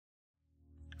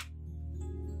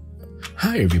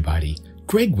Hi everybody,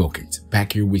 Greg Wilkins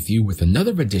back here with you with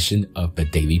another edition of the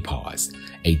Daily Pause,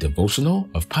 a devotional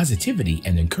of positivity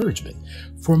and encouragement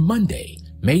for Monday,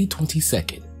 May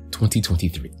 22nd,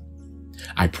 2023.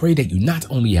 I pray that you not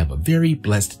only have a very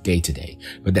blessed day today,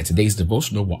 but that today's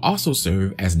devotional will also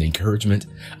serve as an encouragement,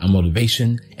 a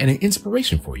motivation, and an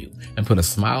inspiration for you, and put a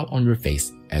smile on your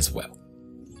face as well.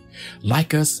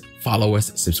 Like us, follow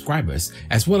us, subscribe us,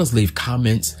 as well as leave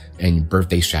comments and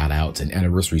birthday shout outs and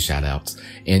anniversary shout outs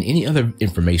and any other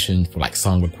information for like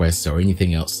song requests or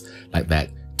anything else like that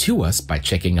to us by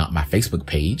checking out my Facebook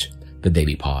page, The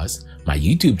Daily Pause, my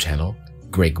YouTube channel,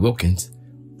 Greg Wilkins,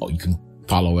 or you can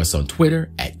follow us on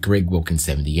Twitter at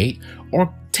GregWilkins78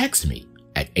 or text me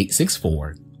at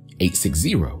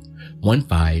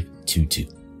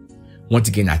 864-860-1522. Once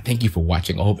again, I thank you for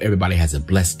watching. I hope everybody has a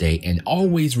blessed day, and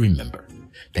always remember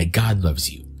that God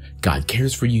loves you, God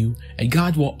cares for you, and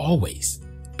God will always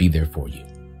be there for you.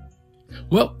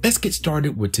 Well, let's get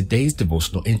started with today's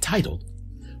devotional entitled,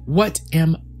 What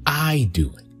Am I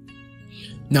Doing?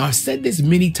 Now, I've said this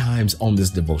many times on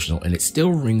this devotional, and it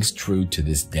still rings true to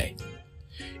this day.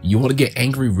 You want to get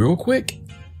angry real quick?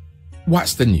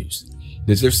 Watch the news.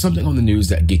 There's something on the news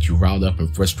that gets you riled up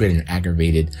and frustrated and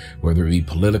aggravated, whether it be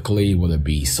politically, whether it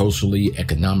be socially,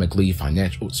 economically,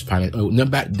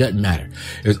 doesn't matter.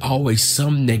 There's always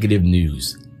some negative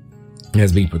news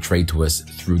that's being portrayed to us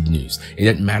through the news. It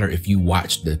doesn't matter if you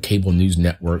watch the cable news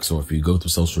networks or if you go through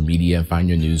social media and find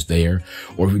your news there,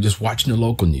 or if you're just watching the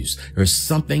local news. There's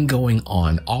something going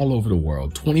on all over the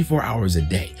world, 24 hours a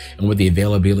day. And with the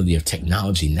availability of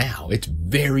technology now, it's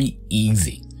very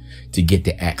easy to get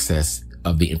the access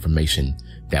of the information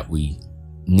that we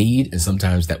need and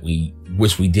sometimes that we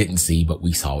wish we didn't see, but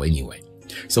we saw anyway.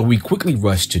 So we quickly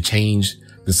rush to change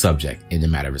the subject in the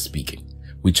matter of speaking.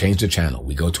 We change the channel.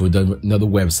 We go to another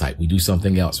website. We do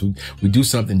something else. We do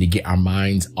something to get our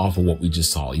minds off of what we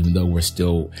just saw, even though we're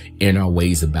still in our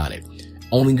ways about it.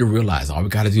 Only to realize all we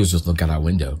got to do is just look out our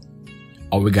window.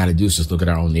 All we got to do is just look at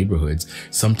our own neighborhoods.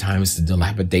 Sometimes the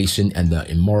dilapidation and the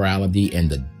immorality and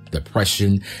the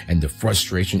depression and the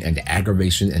frustration and the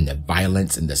aggravation and the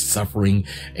violence and the suffering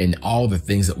and all the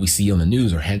things that we see on the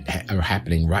news are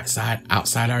happening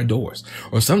outside our doors,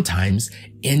 or sometimes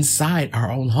inside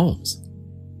our own homes,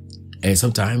 and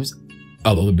sometimes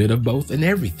a little bit of both and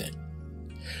everything.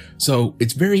 So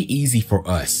it's very easy for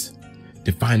us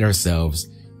to find ourselves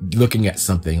looking at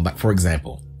something like, for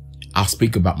example, I'll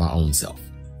speak about my own self.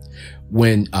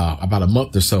 When about a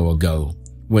month or so ago,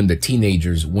 when the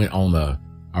teenagers went on a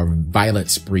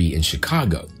violent spree in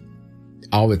Chicago.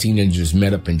 All the teenagers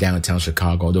met up in downtown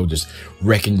Chicago. They were just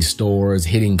wrecking stores,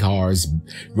 hitting cars,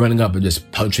 running up and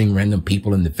just punching random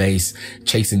people in the face,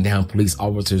 chasing down police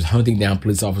officers, hunting down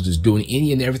police officers, doing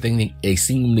any and everything they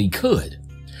seemingly could.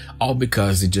 All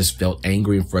because they just felt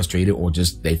angry and frustrated, or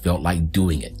just they felt like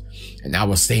doing it. And I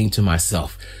was saying to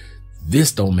myself,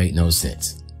 this don't make no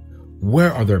sense.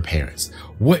 Where are their parents?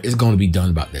 What is going to be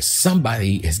done about this?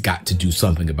 Somebody has got to do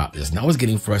something about this. And I was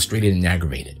getting frustrated and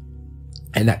aggravated.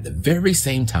 And at the very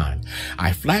same time,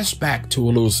 I flashed back to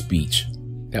a little speech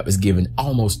that was given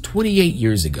almost 28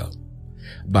 years ago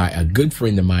by a good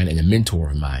friend of mine and a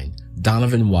mentor of mine,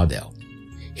 Donovan Waddell.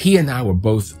 He and I were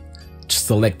both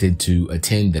selected to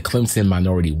attend the Clemson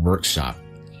Minority Workshop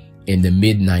in the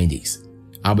mid-90s.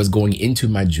 I was going into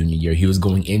my junior year. He was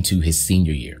going into his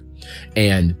senior year.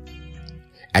 And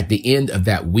at the end of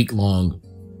that week-long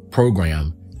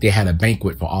program, they had a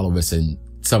banquet for all of us, and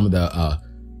some of the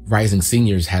rising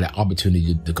seniors had an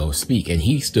opportunity to go speak. And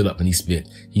he stood up and he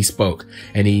spoke,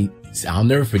 and I'll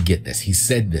never forget this. He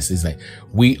said this. He's like,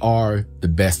 we are the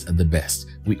best of the best.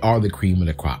 We are the cream of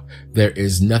the crop. There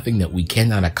is nothing that we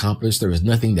cannot accomplish. There is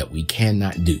nothing that we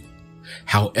cannot do.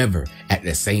 However, at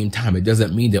the same time, it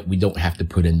doesn't mean that we don't have to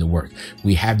put in the work.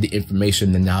 We have the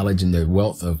information, the knowledge, and the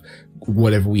wealth of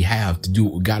whatever we have to do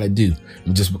what we got to do.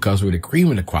 And just because we're the cream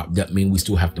of the crop doesn't mean we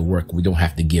still have to work. We don't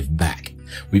have to give back.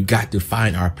 We've got to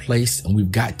find our place, and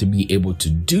we've got to be able to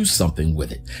do something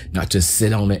with it, not just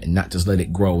sit on it and not just let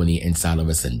it grow in the inside of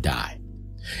us and die.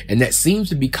 And that seems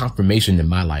to be confirmation in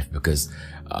my life, because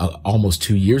almost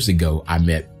 2 years ago, I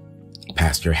met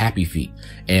Pastor Happy Feet,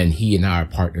 and he and I are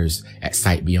partners at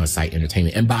Sight Beyond Sight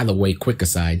Entertainment. And by the way, quick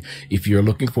aside, if you're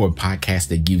looking for a podcast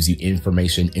that gives you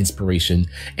information, inspiration,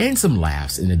 and some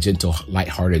laughs in a gentle,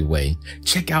 lighthearted way,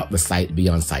 check out the Sight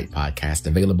Beyond Sight podcast,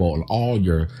 available on all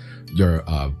your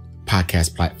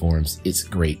podcast platforms. It's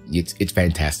great. It's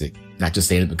fantastic. Not just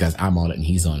saying it because I'm on it and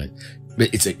he's on it,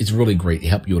 but it's really great to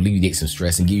help you alleviate some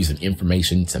stress and give you some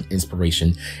information, some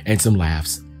inspiration, and some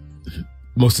laughs.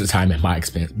 Most of the time at my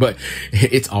expense, but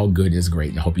it's all good. It's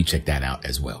great. And I hope you check that out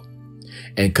as well.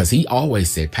 And because he always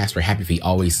said, Pastor Happy Feet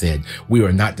always said, we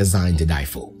are not designed to die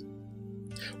full.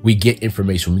 We get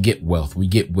information, we get wealth, we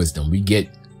get wisdom, we get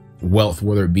wealth,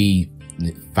 whether it be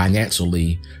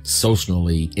financially,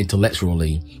 socially,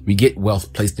 intellectually, we get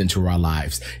wealth placed into our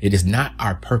lives. It is not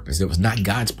our purpose. It was not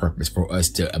God's purpose for us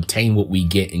to obtain what we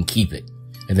get and keep it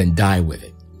and then die with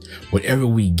it. Whatever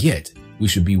we get, we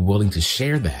should be willing to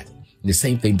share that. And the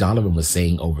same thing Donovan was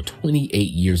saying over 28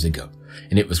 years ago.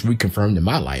 And it was reconfirmed in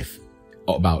my life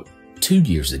about 2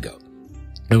 years ago.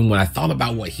 And when I thought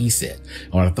about what he said,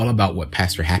 when I thought about what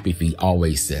Pastor Happy Feet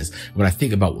always says, when I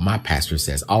think about what my pastor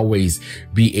says, always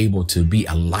be able to be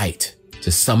a light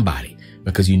to somebody,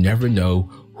 because you never know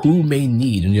who may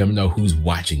need and you never know who's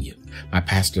watching you. My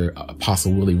pastor,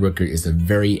 Apostle Willie Rooker, is a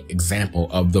very example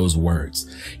of those words.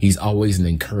 He's always an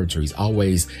encourager. He's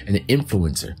always an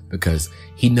influencer, because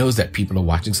he knows that people are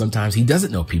watching. Sometimes he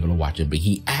doesn't know people are watching, but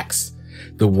he acts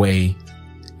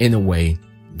in a way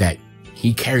that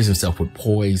he carries himself with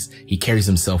poise. He carries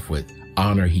himself with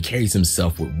honor. He carries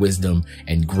himself with wisdom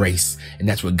and grace. And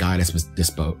that's what God has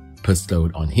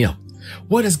bestowed on him.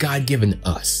 What has God given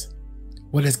us?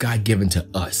 What has God given to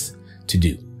us to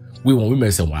do? We may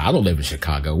say, well, I don't live in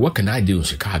Chicago. What can I do in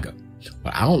Chicago?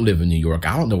 Well, I don't live in New York.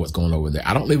 I don't know what's going on over there.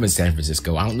 I don't live in San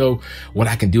Francisco. I don't know what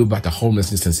I can do about the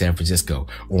homelessness in San Francisco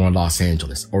or in Los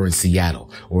Angeles or in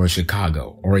Seattle or in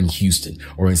Chicago or in Houston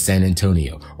or in San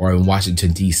Antonio or in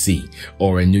Washington, D.C.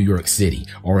 or in New York City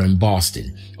or in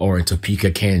Boston or in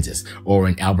Topeka, Kansas or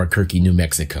in Albuquerque, New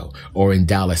Mexico or in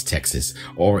Dallas, Texas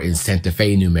or in Santa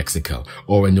Fe, New Mexico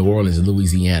or in New Orleans,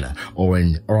 Louisiana or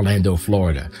in Orlando,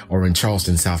 Florida or in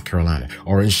Charleston, South Carolina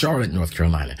or in Charlotte, North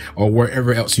Carolina or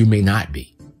wherever else you may not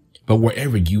be. But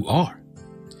wherever you are,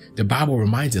 the Bible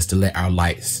reminds us to let our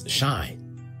lights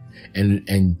shine,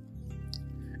 and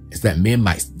it's that men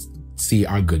might see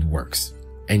our good works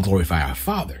and glorify our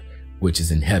Father, which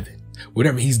is in heaven.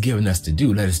 Whatever he's given us to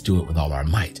do, let us do it with all our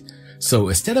might. So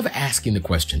instead of asking the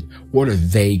question, what are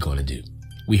they going to do?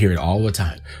 We hear it all the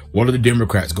time. What are the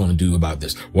Democrats going to do about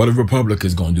this? What are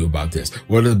Republicans going to do about this?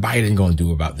 What is Biden going to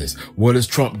do about this? What is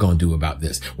Trump going to do about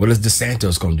this? What is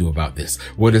DeSantis going to do about this?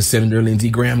 What is Senator Lindsey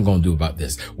Graham going to do about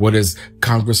this? What is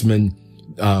Congressman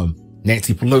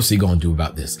Nancy Pelosi going to do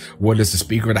about this? What is the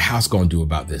Speaker of the House going to do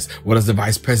about this? What is the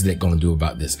Vice President going to do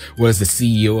about this? What is the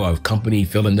CEO of company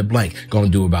fill in the blank going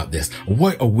to do about this?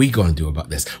 What are we going to do about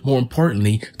this? More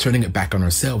importantly, turning it back on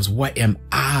ourselves, what am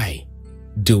I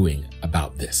doing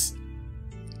about this?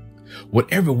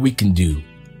 Whatever we can do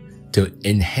to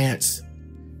enhance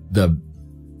the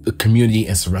community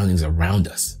and surroundings around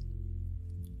us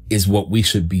is what we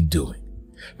should be doing.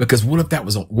 Because what if that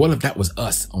was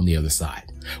us on the other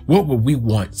side? What would we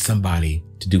want somebody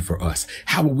to do for us?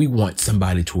 How would we want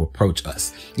somebody to approach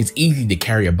us? It's easy to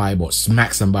carry a Bible and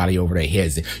smack somebody over their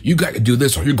heads and say, you got to do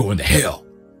this or you're going to hell.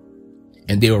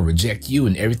 And they will reject you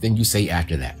and everything you say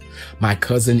after that. My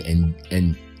cousin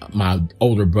and my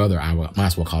older brother, I might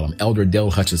as well call him Elder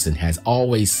Dale Hutchinson, has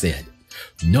always said,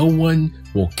 no one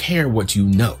will care what you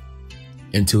know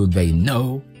until they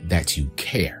know that you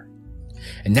care.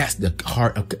 And that's the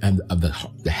heart of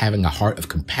having a heart of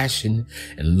compassion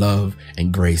and love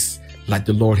and grace like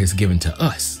the Lord has given to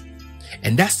us.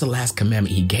 And that's the last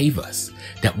commandment he gave us,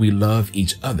 that we love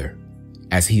each other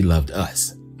as he loved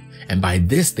us. And by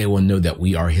this, they will know that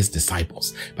we are his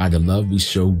disciples, by the love we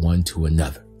show one to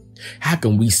another. How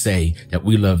can we say that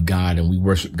we love God and we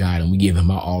worship God and we give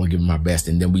him our all and give him our best,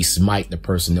 and then we smite the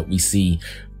person that we see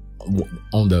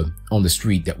on the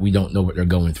street that we don't know what they're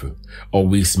going through, or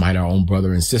we smite our own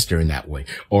brother and sister in that way,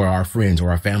 or our friends or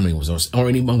our family members, or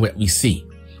anyone that we see?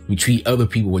 We treat other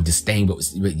people with disdain,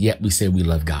 but yet we say we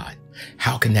love God.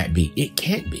 How can that be? It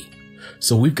can't be.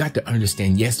 So we've got to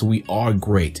understand, yes, we are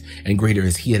great, and greater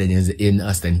is he that is in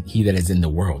us than he that is in the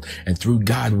world. And through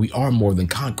God, we are more than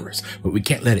conquerors, but we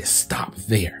can't let it stop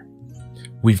there.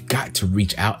 We've got to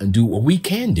reach out and do what we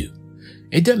can do.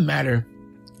 It doesn't matter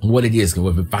what it is,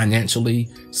 whether financially,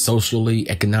 socially,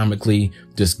 economically,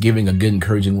 just giving a good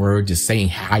encouraging word, just saying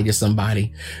hi to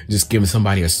somebody, just giving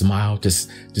somebody a smile,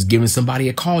 just giving somebody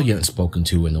a call you haven't spoken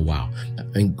to in a while,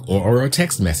 or a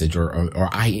text message, or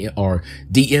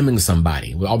DMing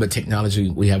somebody. With all the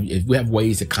technology we have, if we have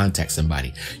ways to contact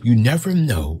somebody, you never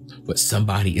know what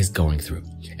somebody is going through,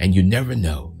 and you never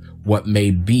know what may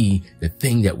be the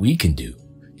thing that we can do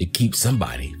to keep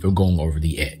somebody from going over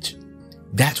the edge.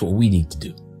 That's what we need to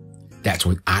do. That's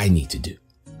what I need to do.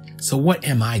 So what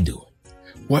am I doing?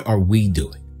 What are we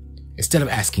doing? Instead of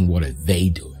asking, what are they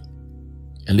doing?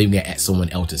 And leaving it at someone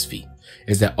else's feet.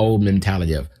 It's that old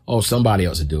mentality of, oh, somebody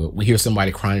else will do it. We hear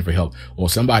somebody crying for help. Well,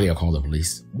 somebody will call the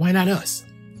police. Why not us?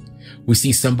 We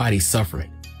see somebody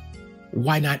suffering.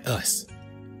 Why not us?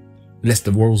 Lest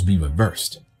the roles be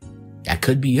reversed. That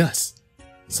could be us.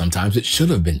 Sometimes it should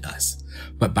have been us.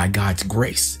 But by God's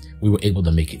grace, we were able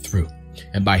to make it through.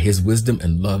 And by his wisdom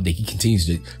and love that he continues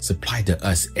to supply to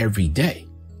us every day,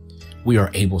 we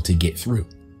are able to get through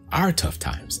our tough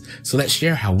times. So let's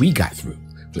share how we got through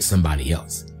with somebody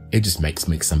else. It just makes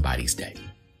somebody's day.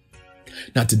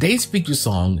 Now, today's feature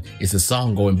song is a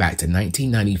song going back to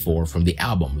 1994 from the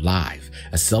album Live,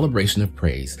 a celebration of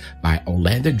praise by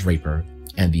Orlando Draper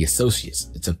and the Associates.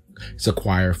 It's a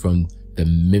choir from the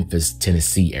Memphis,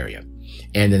 Tennessee area.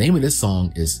 And the name of this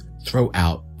song is Throw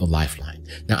Out the Lifeline.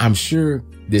 Now, I'm sure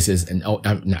this is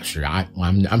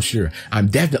I'm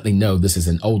definitely know this is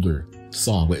an older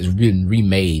song, but it's been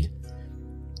remade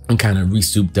and kind of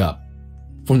re-souped up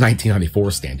from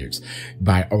 1994 standards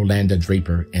by Orlando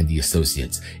Draper and the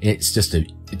Associates. And it's an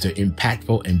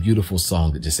impactful and beautiful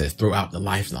song that just says, throw out the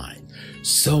lifeline.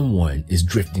 Someone is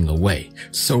drifting away.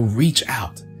 So reach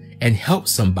out and help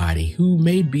somebody who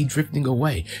may be drifting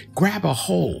away. Grab a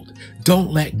hold.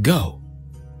 Don't let go.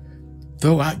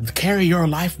 Carry your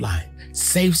lifeline.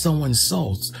 Save someone's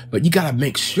souls. But you got to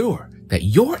make sure that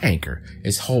your anchor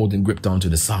is held and gripped onto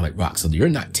the solid rock so that you're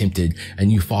not tempted and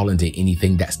you fall into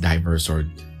anything that's diverse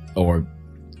or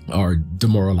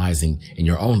demoralizing in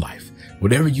your own life.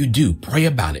 Whatever you do, pray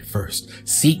about it first.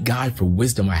 Seek God for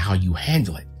wisdom on how you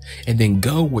handle it. And then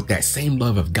go with that same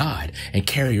love of God and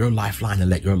carry your lifeline and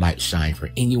let your light shine for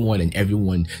anyone and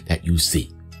everyone that you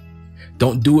see.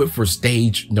 Don't do it for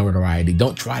stage notoriety.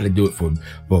 Don't try to do it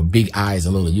for big eyes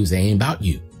and little U's. It ain't about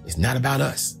you. It's not about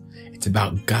us. It's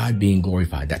about God being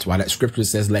glorified. That's why that scripture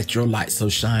says, let your light so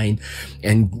shine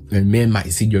and men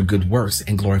might see your good works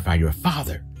and glorify your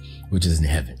Father, which is in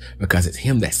heaven, because it's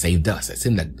him that saved us. It's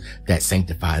him that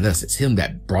sanctified us. It's him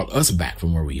that brought us back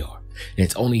from where we are. And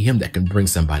it's only him that can bring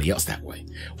somebody else that way.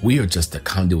 We are just a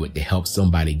conduit to help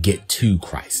somebody get to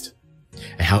Christ.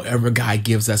 And however God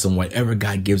gives us and whatever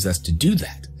God gives us to do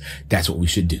that, that's what we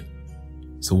should do.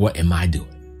 So what am I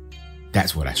doing?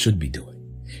 That's what I should be doing.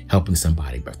 Helping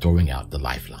somebody by throwing out the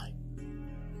lifeline.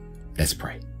 Let's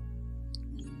pray.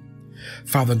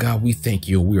 Father God, we thank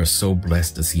you. We are so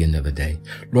blessed to see another day.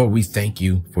 Lord, we thank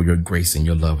you for your grace and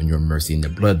your love and your mercy and the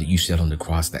blood that you shed on the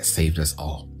cross that saved us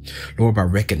all. Lord, by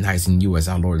recognizing you as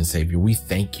our Lord and Savior, we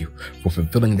thank you for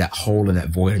fulfilling that hole and that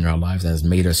void in our lives that has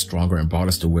made us stronger and brought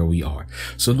us to where we are.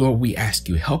 So Lord, we ask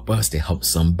you, help us to help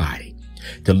somebody,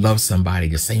 to love somebody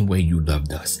the same way you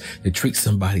loved us, to treat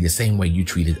somebody the same way you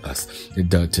treated us,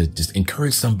 to just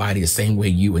encourage somebody the same way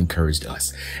you encouraged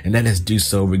us. And let us do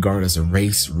so regardless of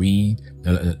race,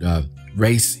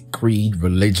 creed,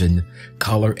 religion,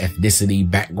 color, ethnicity,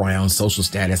 background, social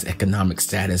status, economic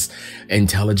status,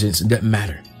 intelligence. It doesn't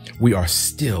matter. We are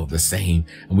still the same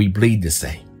and we bleed the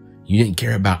same. You didn't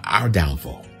care about our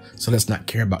downfall. So let's not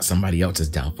care about somebody else's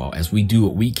downfall as we do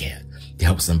what we can to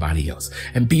help somebody else,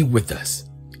 and be with us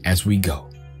as we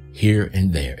go here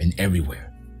and there and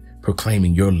everywhere,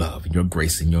 proclaiming your love and your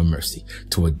grace and your mercy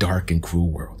to a dark and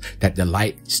cruel world, that the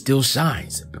light still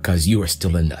shines because you are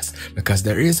still in us, because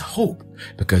there is hope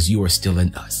because you are still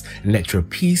in us. And let your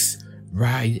peace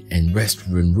ride and rest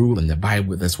and rule and abide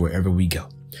with us wherever we go,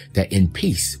 that in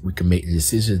peace we can make the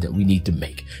decisions that we need to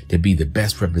make to be the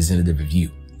best representative of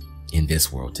you in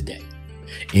this world today.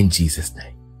 In Jesus'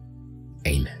 name,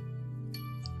 amen.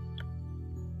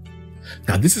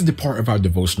 Now, this is the part of our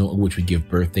devotional in which we give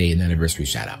birthday and anniversary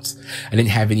shout outs. I didn't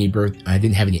have any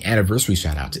anniversary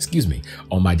shout outs,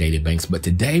 on my daily banks, but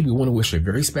today we want to wish a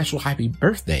very special happy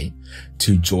birthday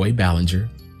to Joy Ballinger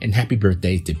and happy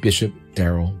birthday to Bishop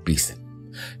Darrell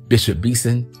Beeson. Bishop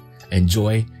Beeson and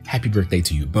Joy, happy birthday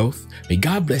to you both. May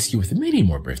God bless you with many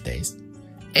more birthdays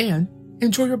and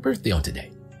enjoy your birthday on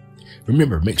today.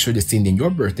 Remember, make sure to send in your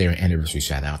birthday or anniversary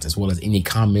shout outs, as well as any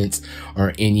comments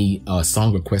or any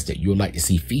song requests that you would like to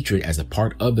see featured as a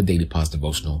part of the Daily Pause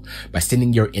devotional by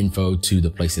sending your info to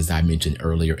the places I mentioned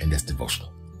earlier in this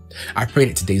devotional. I pray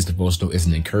that today's devotional is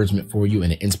an encouragement for you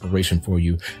and an inspiration for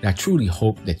you, and I truly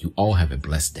hope that you all have a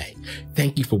blessed day.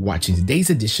 Thank you for watching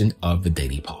today's edition of the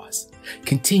Daily Pause.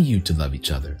 Continue to love each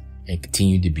other and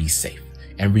continue to be safe.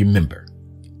 And remember,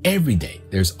 every day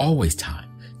there's always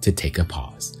time to take a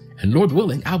pause. And Lord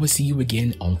willing, I will see you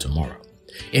again on tomorrow.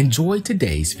 Enjoy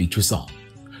today's feature song,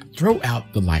 Throw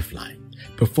Out the Lifeline,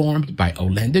 performed by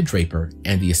Orlando Draper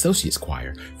and the Associates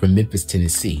Choir from Memphis,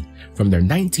 Tennessee, from their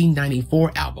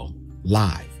 1994 album,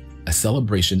 Live, a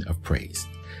celebration of praise,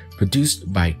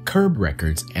 produced by Curb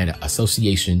Records and an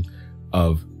association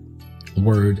of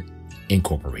Word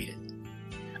Incorporated.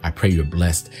 I pray you're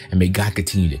blessed, and may God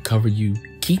continue to cover you,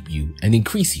 keep you, and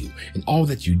increase you in all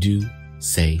that you do,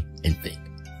 say, and think.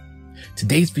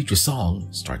 Today's feature song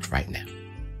starts right now.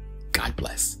 God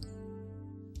bless.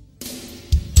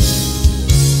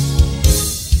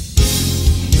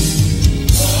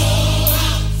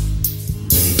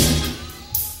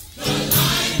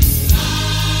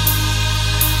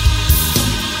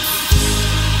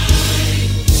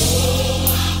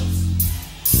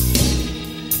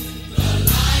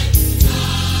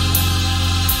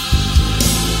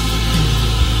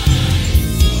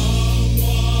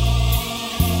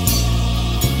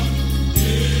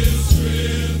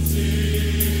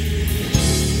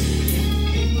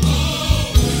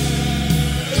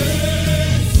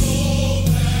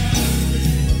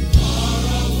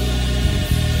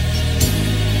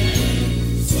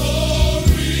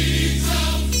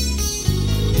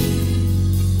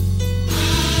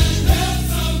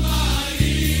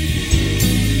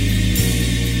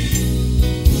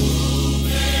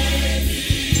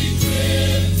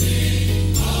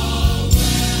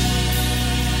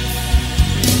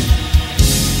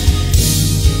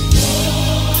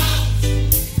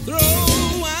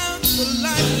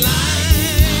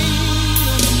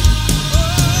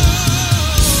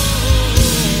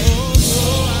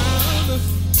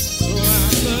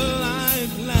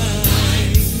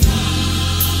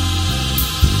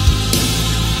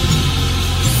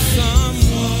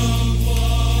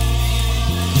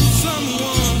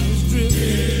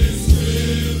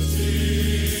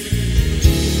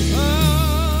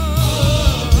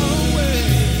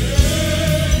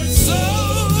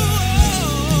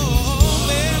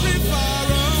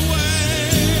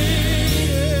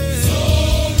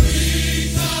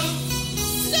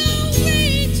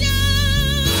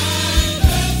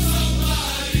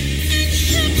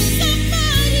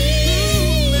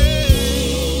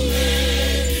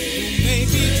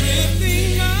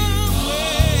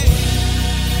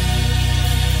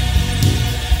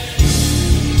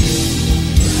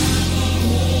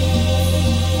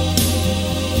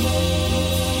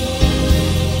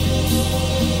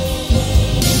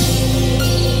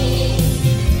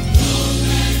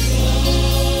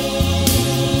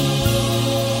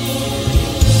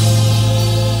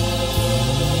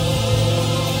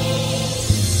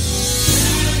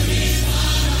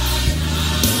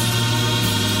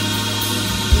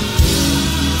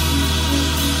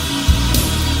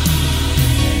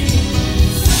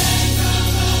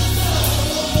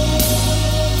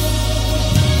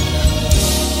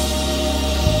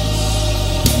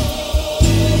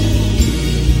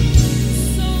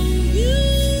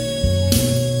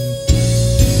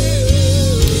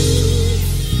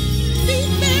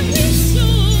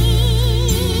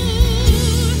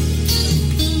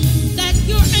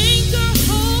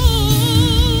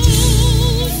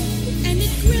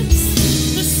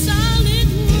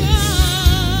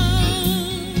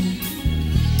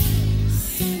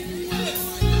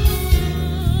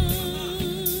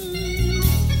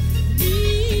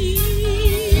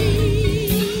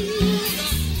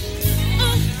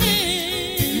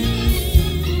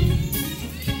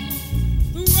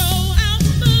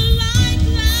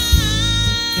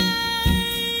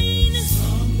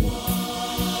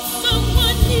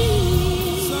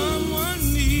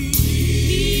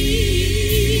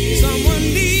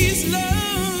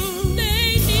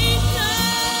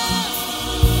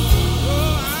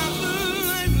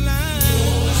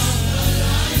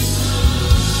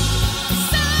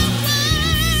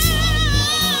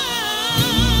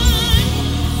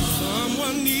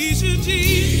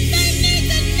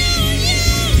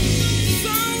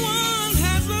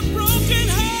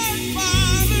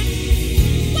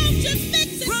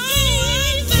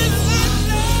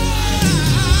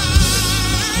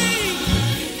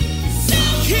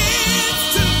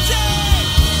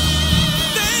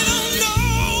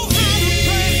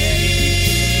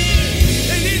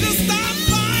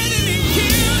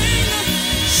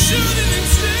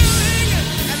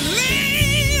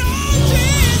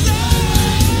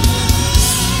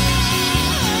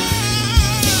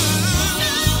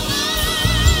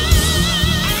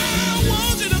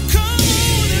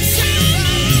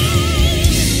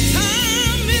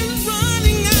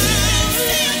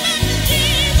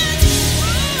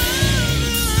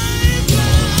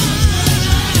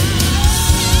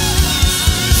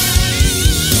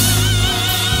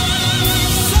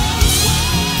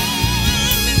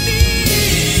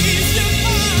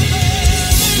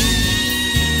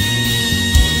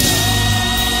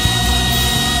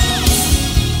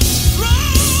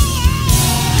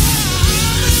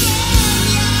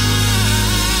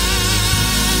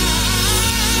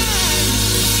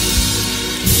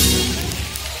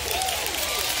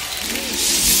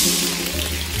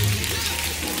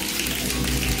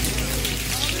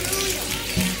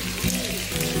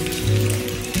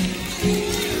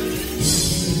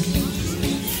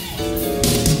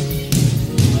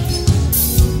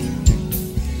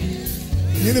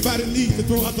 Anybody need to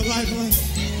throw out the lifeline?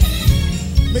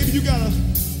 Maybe you got a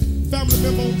family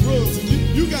member on drugs and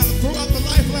you got to throw out the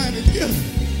lifeline and give.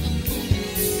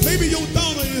 Maybe your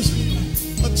daughter is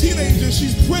a teenager,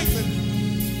 she's pregnant.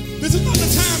 This is not the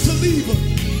time to leave her.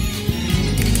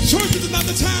 Church is not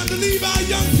the time to leave our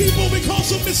young people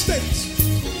because of mistakes.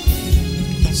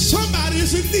 Somebody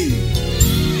is in need.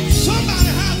 Somebody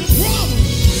has a problem.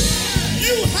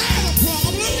 You had a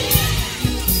problem,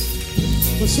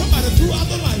 but somebody threw out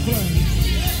the lifeline.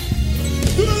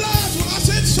 Do the last one. I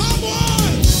said someone.